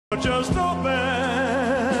Just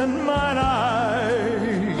open mine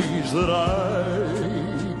eyes that I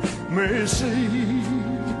may see.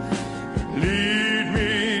 Lead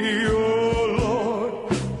me, oh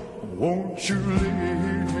Lord, won't you lead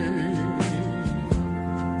me?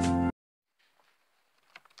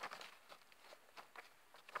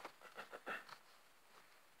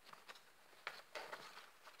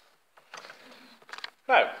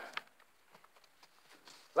 Now,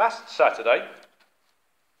 last Saturday,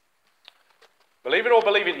 believe it or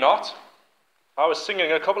believe it not, I was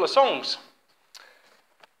singing a couple of songs.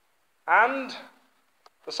 And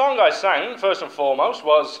the song I sang, first and foremost,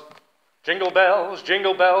 was Jingle Bells,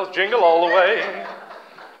 Jingle All the Way.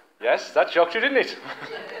 Yes, that shocked you, didn't it?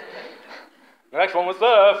 The next one was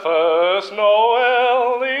The First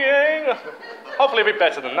Noel, the Angel. Hopefully a bit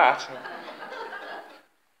better than that.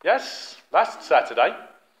 Yes, last Saturday,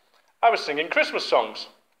 I was singing Christmas songs.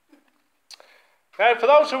 Now, for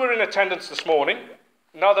those who were in attendance this morning,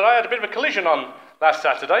 know that I had a bit of a collision on last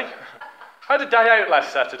Saturday. I had a day out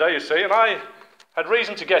last Saturday, you see, and I had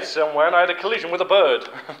reason to get somewhere, and I had a collision with a bird.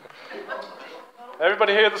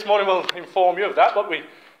 Everybody here this morning will inform you of that, but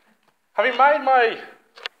having made my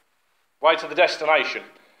way to the destination,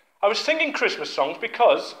 I was singing Christmas songs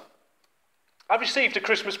because I received a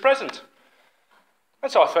Christmas present.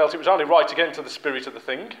 And so I felt it was only right to get into the spirit of the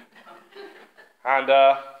thing. And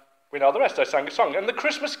we know the rest. I sang a song. And the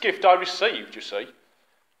Christmas gift I received, you see,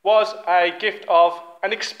 was a gift of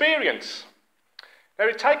an experience. Now,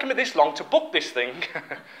 it had taken me this long to book this thing.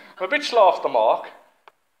 I'm a bit slow off the mark.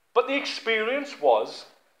 But the experience was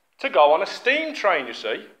to go on a steam train, you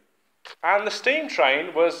see. And the steam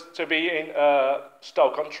train was to be in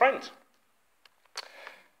Stoke-on-Trent.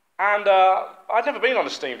 And I'd never been on a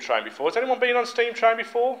steam train before. Has anyone been on a steam train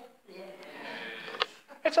before? Yeah.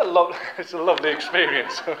 It's a lovely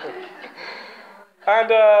experience.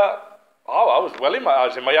 And I was I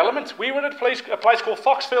was in my element. We were at a place called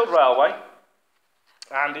Foxfield Railway,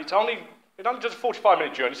 and it only just a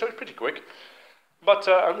 45-minute journey, so it's pretty quick. But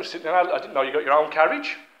I was sitting there. I didn't know you got your own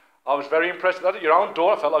carriage. I was very impressed with that. At your own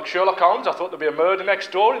door, I felt like Sherlock Holmes. I thought there'd be a murder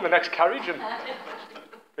next door in the next carriage, and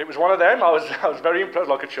it was one of them. I was very impressed,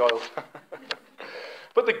 like a child.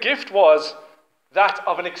 But the gift was that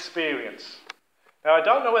of an experience. Now, I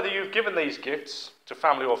don't know whether you've given these gifts to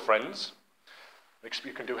family or friends.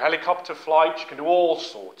 You can do helicopter flights, you can do all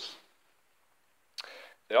sorts.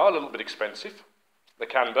 They are a little bit expensive. They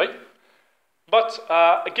can be. But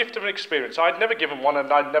a gift of an experience. I'd never given one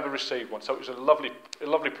and I'd never received one, so it was a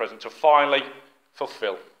lovely present to finally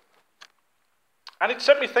fulfill. And it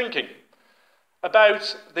set me thinking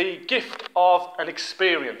about the gift of an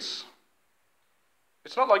experience.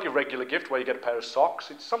 It's not like your regular gift where you get a pair of socks.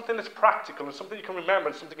 It's something that's practical and something you can remember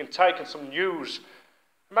and something you can take and some use,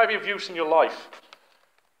 maybe of use in your life.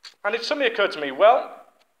 And it suddenly occurred to me, well,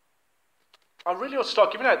 I really ought to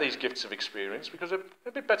start giving out these gifts of experience because they're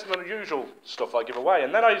a bit better than the usual stuff I give away.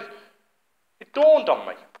 And then it dawned on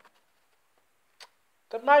me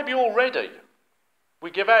that maybe already we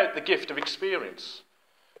give out the gift of experience,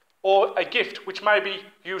 or a gift which may be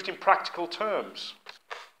used in practical terms.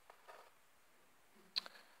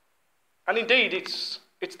 And indeed, it's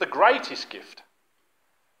the greatest gift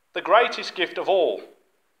of all,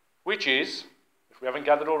 which is, if we haven't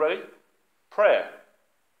gathered already, prayer.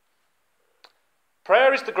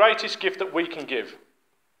 Prayer is the greatest gift that we can give.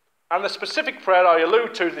 And the specific prayer I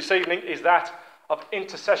allude to this evening is that of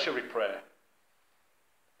intercessory prayer.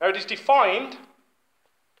 Now, it is defined,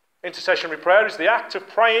 intercessory prayer is the act of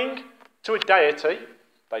praying to a deity,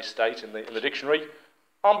 they state in the dictionary,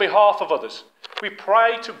 on behalf of others. We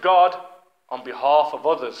pray to God on behalf of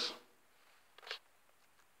others.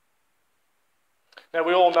 Now,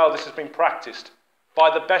 we all know this has been practiced by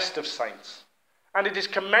the best of saints, and it is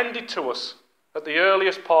commended to us at the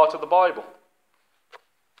earliest part of the Bible.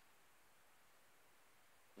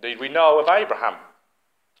 Indeed, we know of Abraham.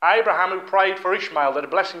 Abraham who prayed for Ishmael that a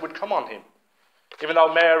blessing would come on him, even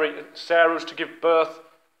though Sarah was to give birth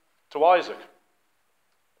to Isaac.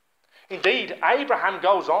 Indeed, Abraham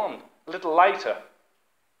goes on a little later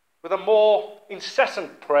with a more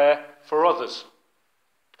incessant prayer for others.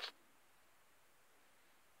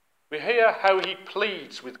 We hear how he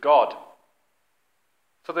pleads with God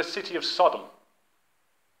for the city of Sodom.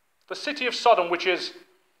 The city of Sodom, which is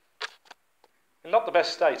not the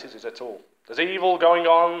best state, is it at all? There's evil going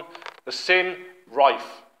on, there's sin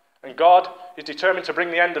rife, and God is determined to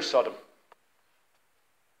bring the end of Sodom.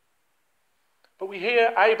 But we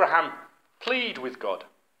hear Abraham plead with God.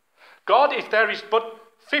 God, if there is but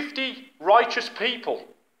 50 righteous people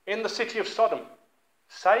in the city of Sodom,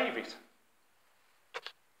 save it.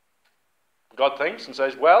 God thinks and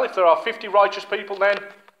says, well, if there are 50 righteous people, then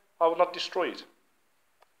I will not destroy it.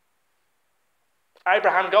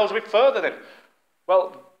 Abraham goes a bit further then.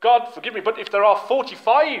 Well, God, forgive me, but if there are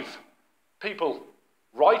 45 people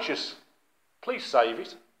righteous, please save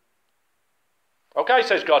it. Okay,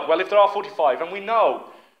 says God, well, if there are 45, and we know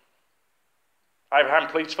Abraham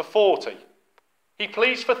pleads for 40. He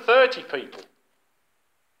pleads for 30 people.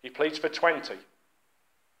 He pleads for 20.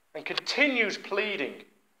 And continues pleading.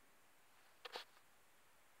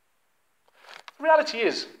 The reality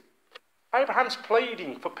is, Abraham's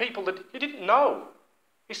pleading for people that he didn't know.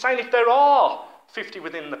 He's saying if there are 50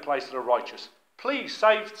 within the place that are righteous, please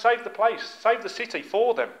save the place, save the city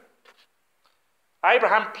for them.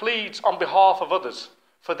 Abraham pleads on behalf of others,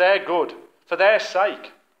 for their good, for their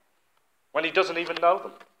sake, when he doesn't even know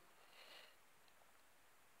them.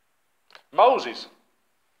 Moses,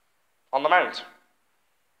 on the mount.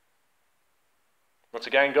 Once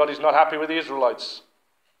again, God is not happy with the Israelites.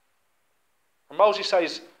 And Moses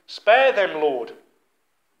says, spare them, Lord,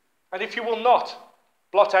 and if you will not,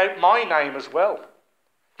 blot out my name as well.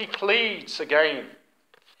 He pleads again.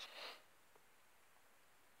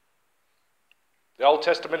 The Old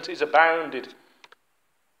Testament is abounded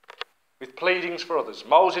with pleadings for others.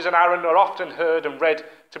 Moses and Aaron are often heard and read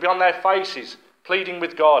to be on their faces, pleading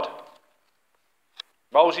with God.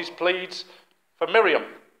 Moses pleads for Miriam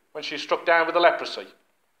when she's struck down with the leprosy.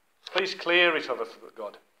 Please clear it of her,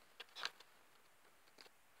 God.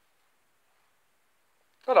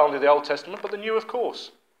 Not only the Old Testament, but the New, of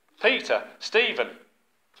course. Peter, Stephen,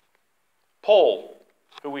 Paul,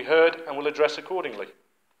 who we heard and will address accordingly.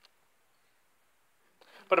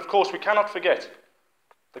 But of course, we cannot forget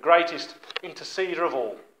the greatest interceder of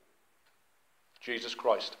all, Jesus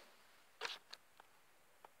Christ.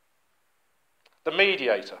 The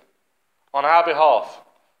mediator on our behalf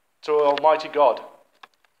to Almighty God.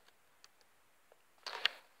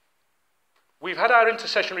 We've had our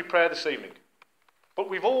intercessionary prayer this evening, but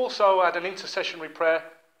we've also had an intercessionary prayer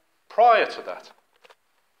prior to that.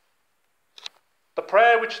 The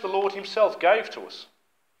prayer which the Lord himself gave to us.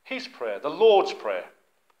 His prayer, the Lord's Prayer.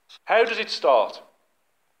 How does it start?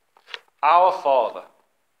 Our Father,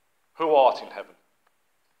 who art in heaven.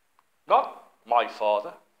 Not my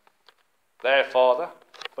Father, their Father,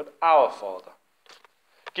 but our Father.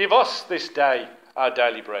 Give us this day our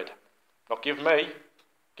daily bread. Not give me,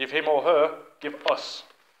 give him or her, give us.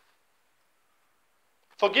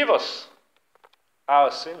 Forgive us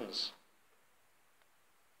our sins.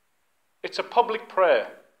 It's a public prayer.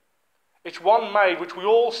 It's one made which we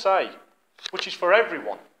all say, which is for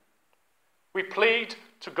everyone. We plead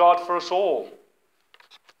to God for us all.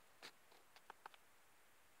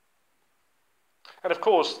 And of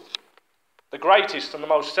course, the greatest and the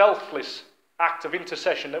most selfless act of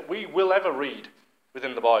intercession that we will ever read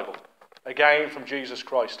within the Bible, again from Jesus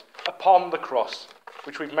Christ, upon the cross,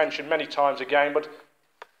 which we've mentioned many times again, but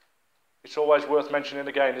it's always worth mentioning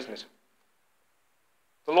again, isn't it?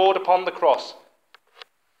 The Lord upon the cross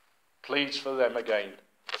pleads for them again.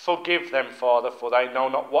 Forgive them, Father, for they know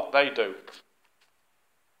not what they do.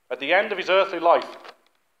 At the end of his earthly life,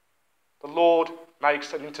 the Lord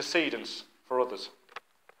makes an intercedence for others.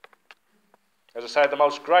 As I said, the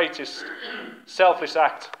most greatest selfless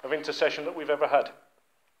act of intercession that we've ever had.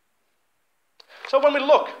 So when we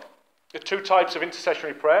look at two types of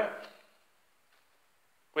intercessionary prayer,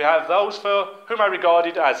 we have those for whom are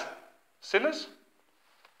regarded as sinners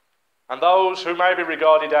and those who may be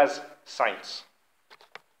regarded as saints.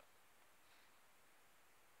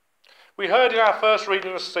 We heard in our first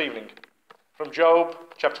reading this evening from Job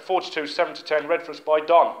chapter 42, 7 to 10, read for us by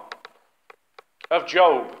Don, of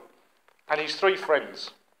Job and his three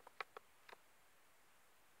friends.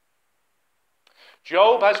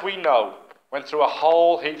 Job, as we know, went through a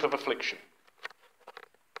whole heap of affliction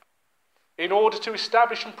in order to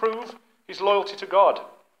establish and prove his loyalty to God.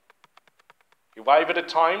 He wavered at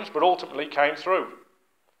times, but ultimately came through.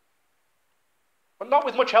 But not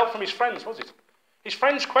with much help from his friends, was it? His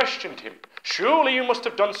friends questioned him. Surely you must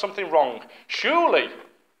have done something wrong. Surely,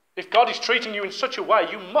 if God is treating you in such a way,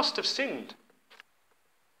 you must have sinned.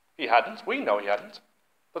 He hadn't. We know he hadn't.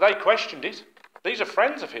 But they questioned it. These are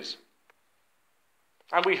friends of his.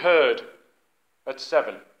 And we heard at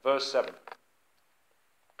 7, verse 7.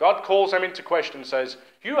 God calls them into question and says,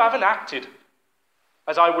 you haven't acted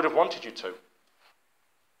as I would have wanted you to.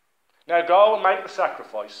 Now go and make the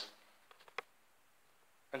sacrifice.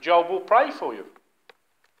 And Job will pray for you.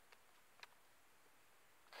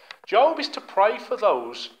 Job is to pray for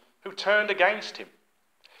those who turned against him.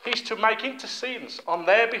 He's to make intercedence on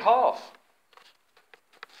their behalf.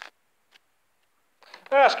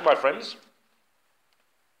 I ask you, my friends,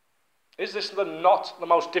 Is this not the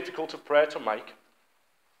most difficult of prayer to make?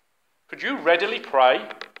 Could you readily pray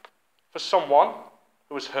for someone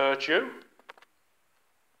who has hurt you,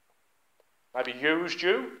 maybe used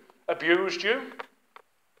you, abused you?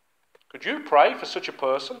 Could you pray for such a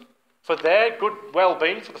person, for their good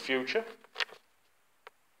well-being for the future?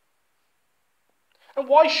 And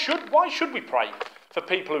why should we pray for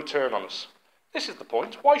people who turn on us? This is the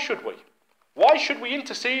point. Why should we? Why should we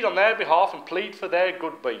intercede on their behalf and plead for their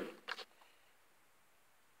good being?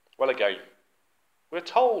 Well, again, we're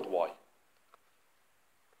told why.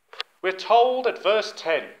 We're told at verse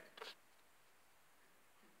 10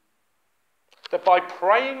 that by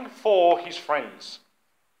praying for his friends,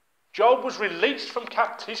 Job was released from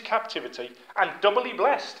his captivity and doubly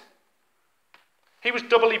blessed. He was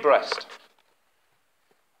doubly blessed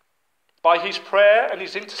by his prayer and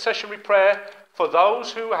his intercessory prayer for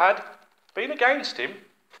those who had been against him.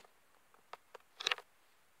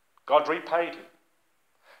 God repaid him.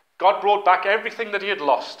 God brought back everything that he had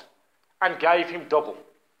lost and gave him double.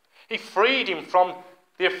 He freed him from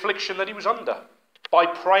the affliction that he was under by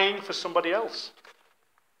praying for somebody else.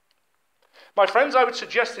 My friends, I would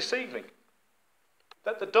suggest this evening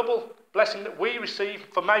that the double blessing that we receive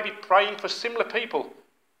for maybe praying for similar people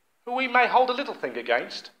who we may hold a little thing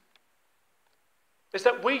against is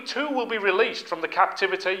that we too will be released from the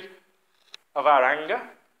captivity of our anger,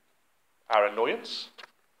 our annoyance.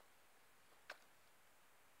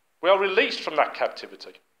 We are released from that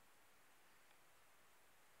captivity.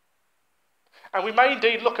 And we may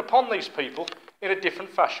indeed look upon these people in a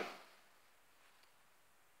different fashion.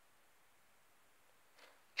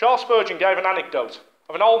 Charles Spurgeon gave an anecdote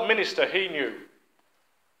of an old minister he knew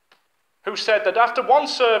who said that after one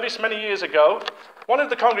service many years ago, one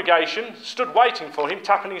of the congregation stood waiting for him,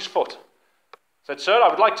 tapping his foot. Said, "Sir, I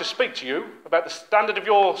would like to speak to you about the standard of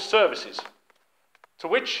your services." To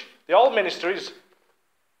which the old minister is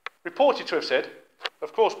reported to have said,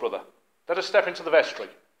 "Of course, brother, let us step into the vestry.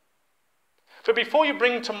 But before you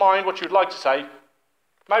bring to mind what you'd like to say,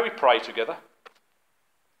 may we pray together?"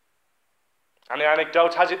 And the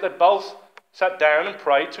anecdote has it that both sat down and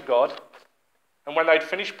prayed to God. And when they'd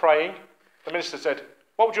finished praying, the minister said,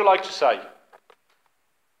 "What would you like to say?"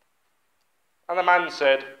 And the man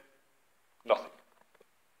said, "Nothing.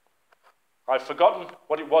 I've forgotten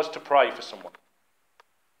what it was to pray for someone."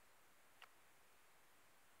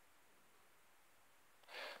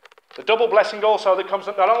 The double blessing also that comes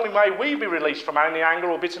that not only may we be released from any anger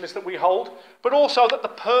or bitterness that we hold, but also that the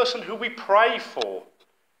person who we pray for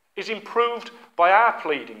is improved by our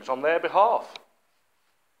pleadings on their behalf.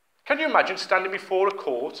 Can you imagine standing before a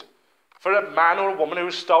court for a man or a woman who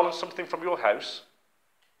has stolen something from your house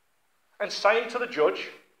and saying to the judge,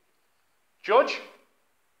 "Judge,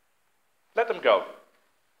 let them go.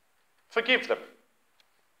 Forgive them.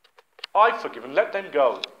 I've forgiven, let them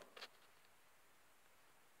go."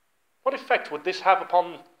 What effect would this have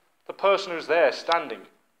upon the person who's there standing,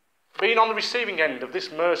 being on the receiving end of this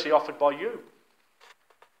mercy offered by you?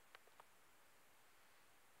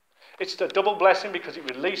 It's a double blessing because it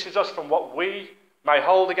releases us from what we may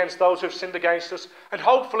hold against those who have sinned against us, and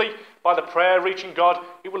hopefully, by the prayer reaching God,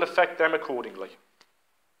 it will affect them accordingly.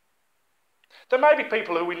 There may be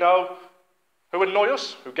people who we know who annoy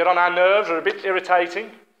us, who get on our nerves, or are a bit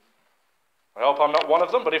irritating. I hope I'm not one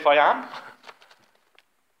of them, but if I am,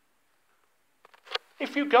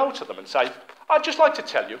 if you go to them and say, "I'd just like to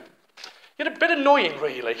tell you, you're a bit annoying,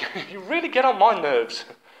 really. You really get on my nerves,"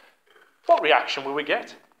 what reaction will we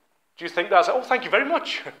get? Do you think they'll say, "Oh, thank you very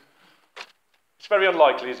much"? It's very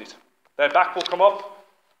unlikely, is it? Their back will come up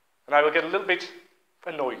and they will get a little bit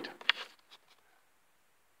annoyed.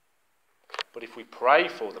 But if we pray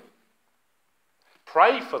for them,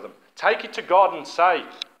 take it to God and say,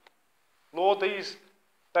 "Lord,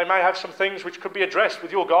 they may have some things which could be addressed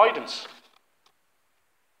with your guidance.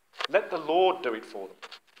 Let the Lord do it for them."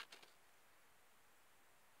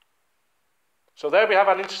 So there we have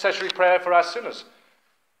an intercessory prayer for our sinners.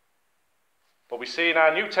 But we see in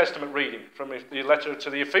our New Testament reading from the letter to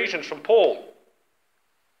the Ephesians from Paul,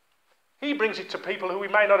 he brings it to people who we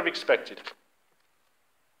may not have expected.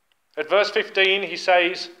 At verse 15 he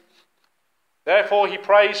says, "Therefore he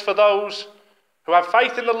prays for those who have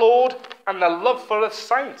faith in the Lord and the love for the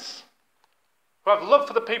saints," who have love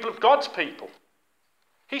for the people of God's people.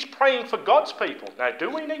 He's praying for God's people. Now, do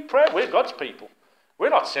we need prayer? We're God's people. We're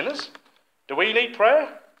not sinners. Do we need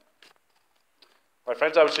prayer? My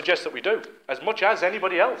friends, I would suggest that we do, as much as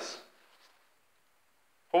anybody else.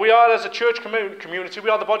 For we are, as a church community, we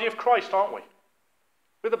are the body of Christ, aren't we?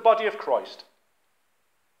 We're the body of Christ.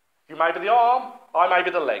 You may be the arm, I may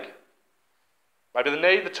be the leg. Maybe the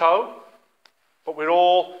knee, the toe, but we're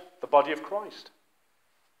all the body of Christ.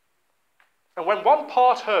 And when one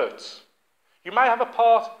part hurts, you may have a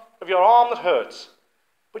part of your arm that hurts,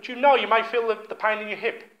 but you may feel the pain in your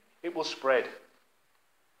hip. It will spread.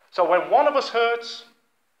 So when one of us hurts,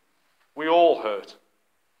 we all hurt.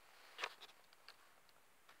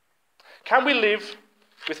 Can we live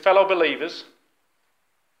with fellow believers,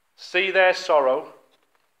 see their sorrow,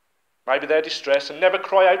 maybe their distress, and never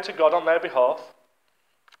cry out to God on their behalf?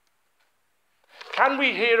 Can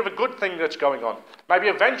we hear of a good thing that's going on, maybe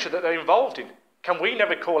a venture that they're involved in? Can we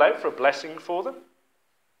never call out for a blessing for them?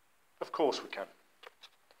 Of course we can.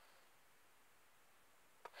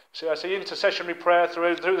 See, I see intercessionary prayer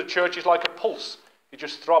through the church is like a pulse. It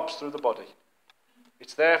just throbs through the body.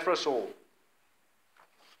 It's there for us all.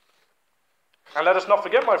 And let us not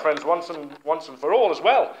forget, my friends, once and for all as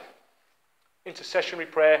well, intercessionary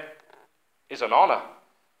prayer is an honour.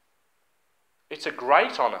 It's a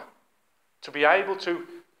great honour to be able to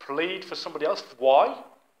plead for somebody else. Why?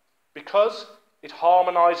 Because it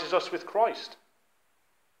harmonises us with Christ.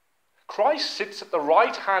 Christ sits at the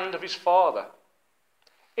right hand of his Father,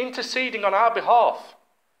 interceding on our behalf.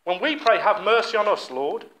 When we pray, have mercy on us,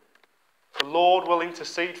 Lord, the Lord will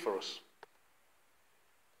intercede for us.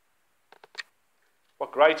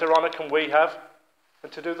 What greater honour can we have than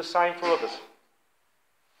to do the same for others?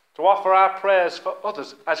 To offer our prayers for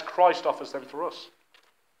others as Christ offers them for us.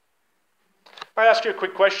 May I ask you a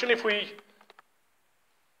quick question? If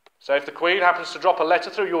the Queen happens to drop a letter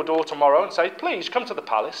through your door tomorrow and say, please come to the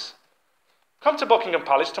palace, come to Buckingham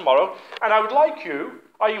Palace tomorrow, and I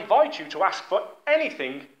invite you to ask for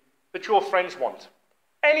anything that your friends want.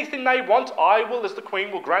 Anything they want, as the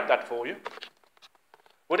Queen, will grant that for you.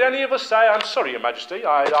 Would any of us say, I'm sorry, Your Majesty,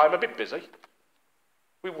 I'm a bit busy?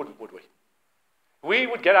 We wouldn't, would we? We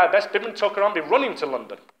would get our best bib and tucker on, be running to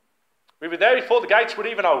London. We'd be there before the gates would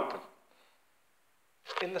even open.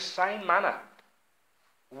 In the same manner,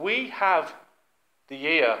 we have the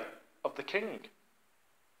ear of the King.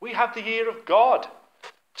 We have the ear of God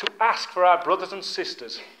to ask for our brothers and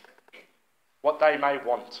sisters what they may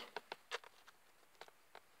want.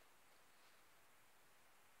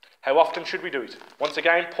 How often should we do it? Once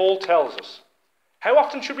again, Paul tells us. How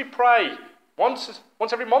often should we pray? Once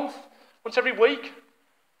every month? Once every week?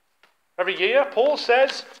 Every year? Paul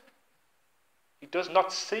says he does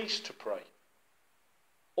not cease to pray.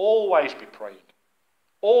 Always be praying.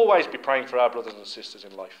 Always be praying for our brothers and sisters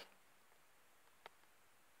in life.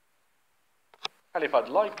 And if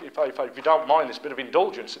you don't mind this bit of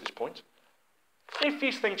indulgence at this point, if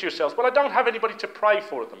you think to yourselves, well, I don't have anybody to pray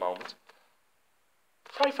for at the moment,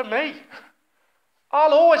 pray for me.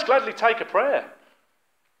 I'll always gladly take a prayer.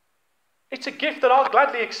 It's a gift that I'll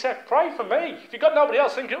gladly accept. Pray for me. If you've got nobody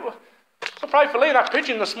else, think, well, I prayed for Lee and that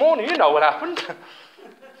pigeon this morning. You know what happened.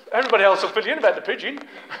 Everybody else will fill you in about the pigeon.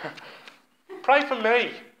 Pray for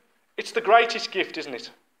me. It's the greatest gift, isn't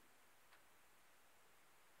it?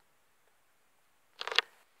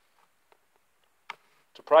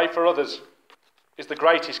 To pray for others is the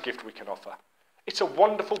greatest gift we can offer. It's a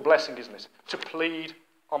wonderful blessing, isn't it? To plead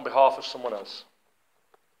on behalf of someone else.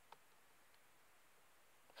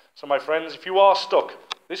 So, my friends, if you are stuck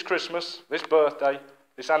this Christmas, this birthday,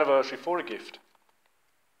 this anniversary for a gift,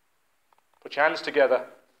 put your hands together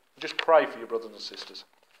and just pray for your brothers and sisters.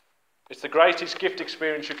 It's the greatest gift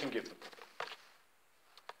experience you can give them.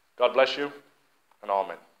 God bless you, and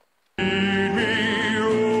amen.